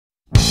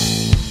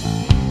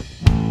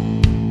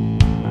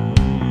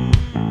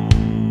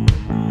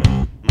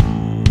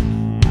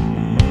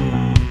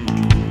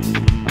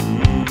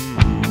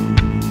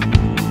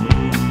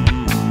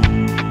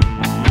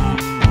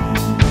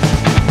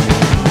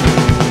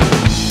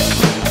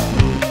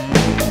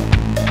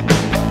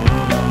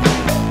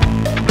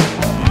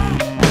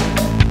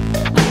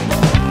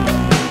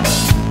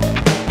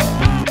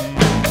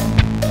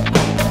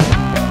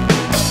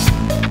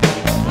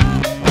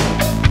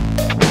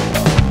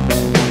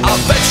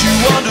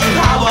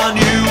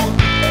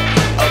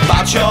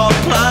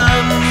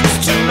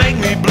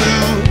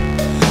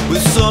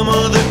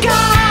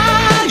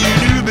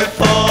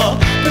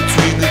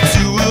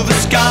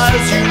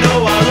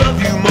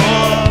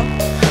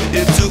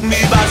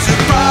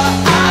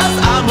surprised,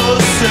 I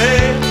must say,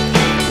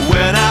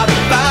 when I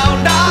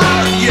found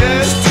out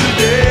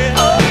yesterday.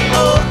 Oh,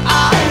 oh,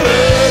 I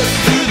heard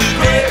through the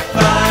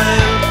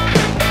grapevine,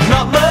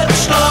 not much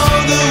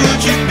longer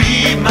would you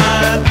be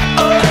mine.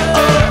 Oh,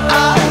 oh,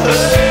 I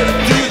heard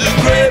through the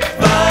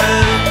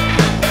grapevine.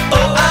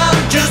 Oh, I'm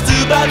just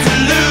about to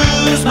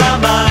lose my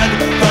mind.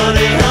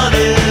 Honey,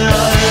 honey,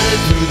 I heard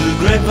through the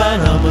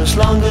grapevine, how much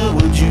longer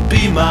would you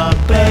be my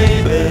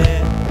baby?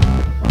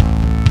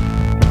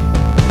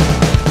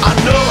 I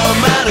know a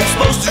man is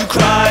supposed to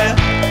cry,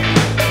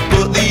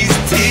 but these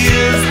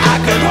tears I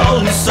can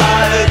hold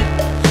inside.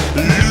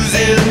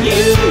 Losing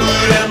you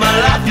in my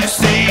life, you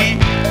see,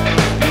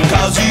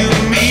 'cause you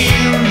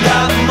mean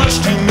that much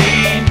to me.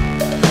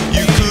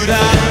 You could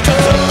have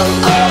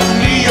told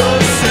me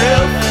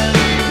yourself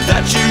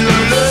that you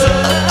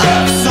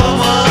love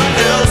someone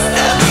else.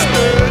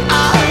 Instead,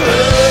 I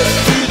heard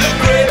through the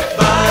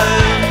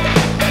grapevine,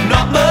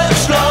 not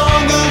much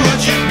longer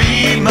would you be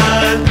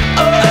mine.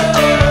 Oh,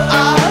 oh,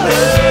 I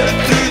heard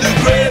through the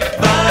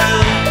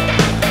grapevine.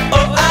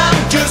 Oh, I'm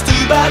just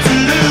about to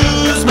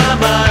lose my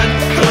mind.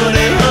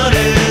 Honey,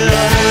 honey,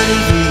 I heard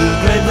through the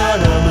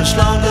grapevine, how much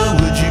longer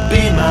would you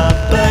be my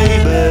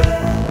baby?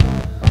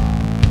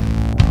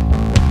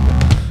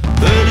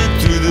 Heard it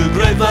through the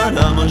grapevine,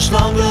 how much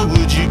longer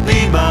would you be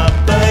my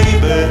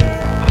baby?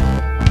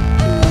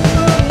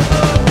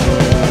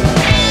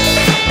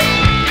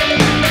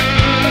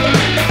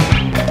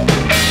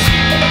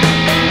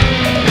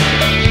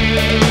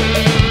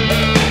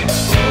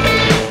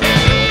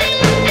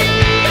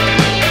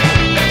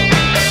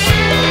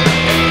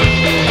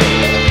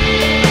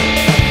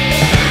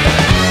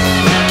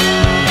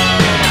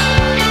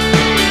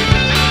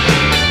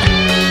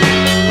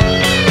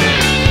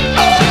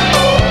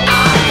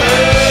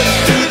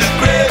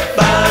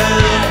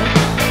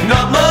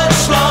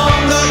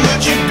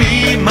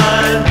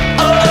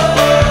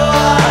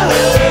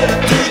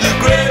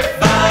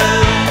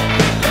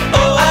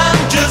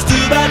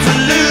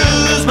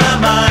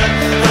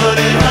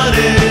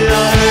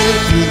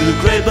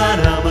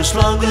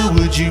 Longer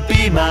would you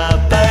be my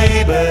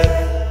baby?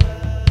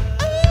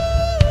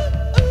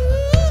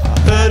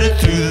 Heard it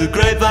through the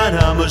grapevine,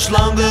 how much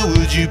longer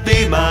would you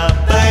be my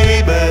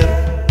baby?